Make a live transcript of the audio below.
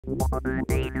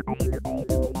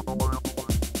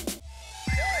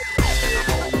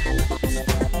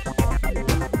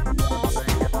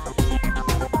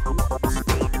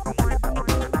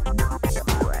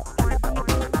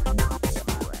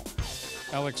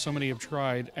Alex, so many have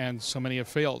tried and so many have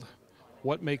failed.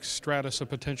 What makes Stratos a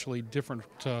potentially different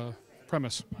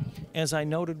premise? As I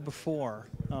noted before,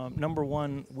 number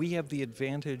one, we have the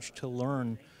advantage to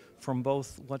learn from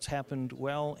both what's happened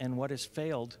well and what has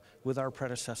failed with our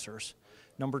predecessors.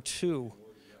 Number two,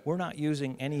 we're not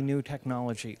using any new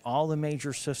technology. All the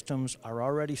major systems are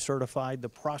already certified, the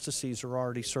processes are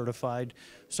already certified,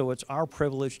 so it's our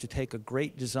privilege to take a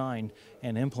great design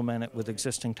and implement it with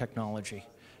existing technology.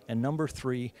 And number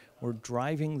three, we're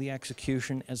driving the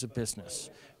execution as a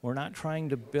business. We're not trying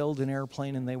to build an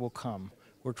airplane and they will come.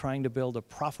 We're trying to build a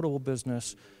profitable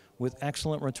business with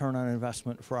excellent return on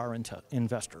investment for our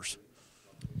investors.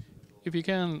 If you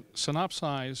can,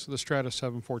 synopsize the Stratos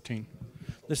 714.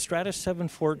 The Stratos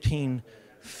 714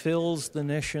 fills the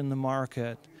niche in the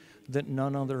market that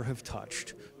none other have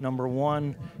touched. Number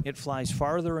one, it flies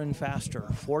farther and faster,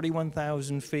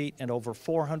 41,000 feet and over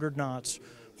 400 knots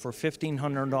for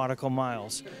 1,500 nautical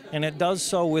miles. And it does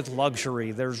so with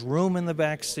luxury. There's room in the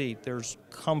back seat. There's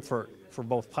comfort for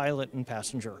both pilot and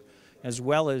passenger, as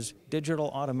well as digital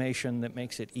automation that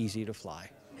makes it easy to fly.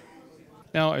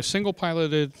 Now, a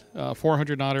single-piloted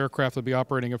 400-knot aircraft will be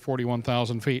operating at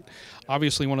 41,000 feet.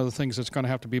 Obviously, one of the things that's going to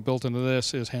have to be built into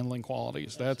this is handling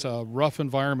qualities. That's a rough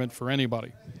environment for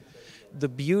anybody. The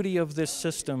beauty of this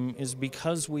system is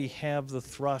because we have the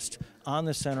thrust on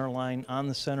the center line, on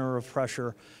the center of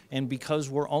pressure, and because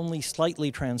we're only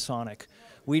slightly transonic,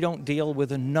 we don't deal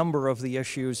with a number of the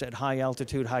issues at high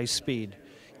altitude, high speed.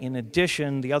 In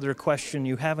addition, the other question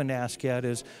you haven't asked yet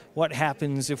is what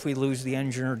happens if we lose the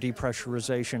engine or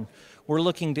depressurization? We're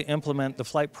looking to implement the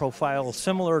flight profile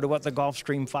similar to what the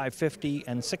Gulfstream 550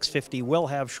 and 650 will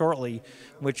have shortly,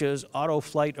 which is auto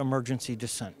flight emergency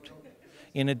descent.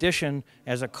 In addition,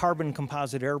 as a carbon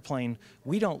composite airplane,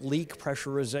 we don't leak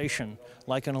pressurization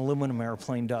like an aluminum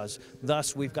airplane does.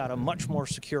 Thus, we've got a much more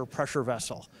secure pressure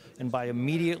vessel. And by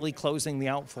immediately closing the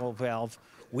outflow valve,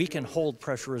 we can hold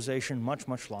pressurization much,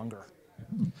 much longer.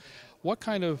 What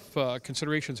kind of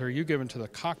considerations are you given to the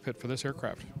cockpit for this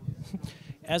aircraft?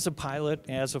 As a pilot,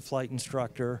 as a flight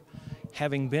instructor,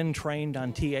 having been trained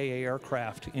on TAA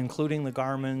aircraft, including the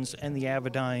Garmins and the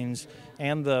Avidynes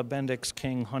and the Bendix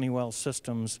King Honeywell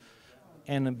systems,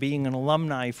 and being an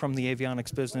alumni from the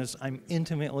avionics business, I'm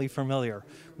intimately familiar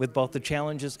with both the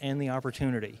challenges and the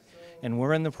opportunity. And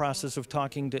we're in the process of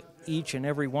talking to each and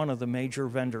every one of the major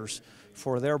vendors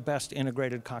for their best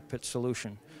integrated cockpit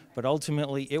solution. But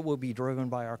ultimately, it will be driven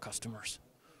by our customers.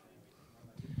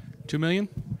 $2 million?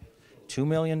 $2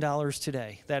 million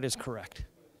today, that is correct.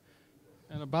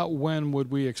 And about when would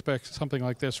we expect something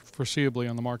like this foreseeably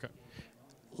on the market?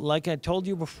 Like I told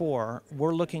you before,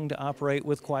 we're looking to operate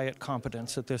with quiet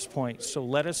competence at this point. So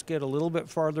let us get a little bit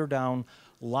farther down,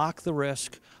 lock the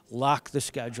risk, lock the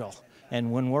schedule.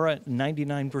 And when we're at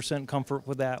 99% comfort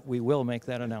with that, we will make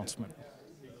that announcement.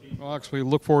 Well, Alex, we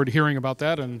look forward to hearing about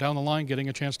that and down the line getting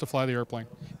a chance to fly the airplane.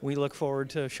 We look forward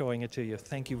to showing it to you.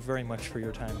 Thank you very much for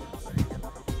your time.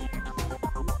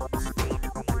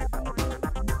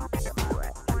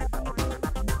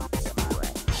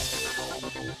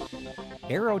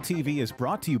 Aero-TV is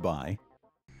brought to you by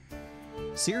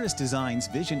Cirrus Design's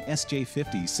Vision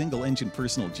SJ50 single-engine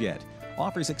personal jet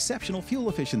offers exceptional fuel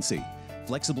efficiency,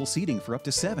 flexible seating for up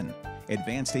to 7,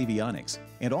 advanced avionics,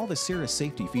 and all the Cirrus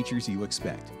safety features you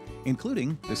expect,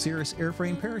 including the Cirrus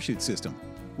airframe parachute system.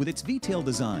 With its V-tail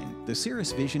design, the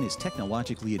Cirrus Vision is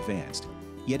technologically advanced,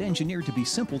 yet engineered to be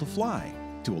simple to fly,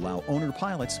 to allow owner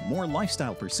pilots more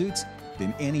lifestyle pursuits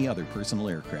than any other personal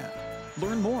aircraft.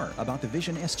 Learn more about the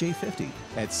Vision SJ50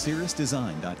 at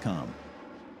cirrusdesign.com.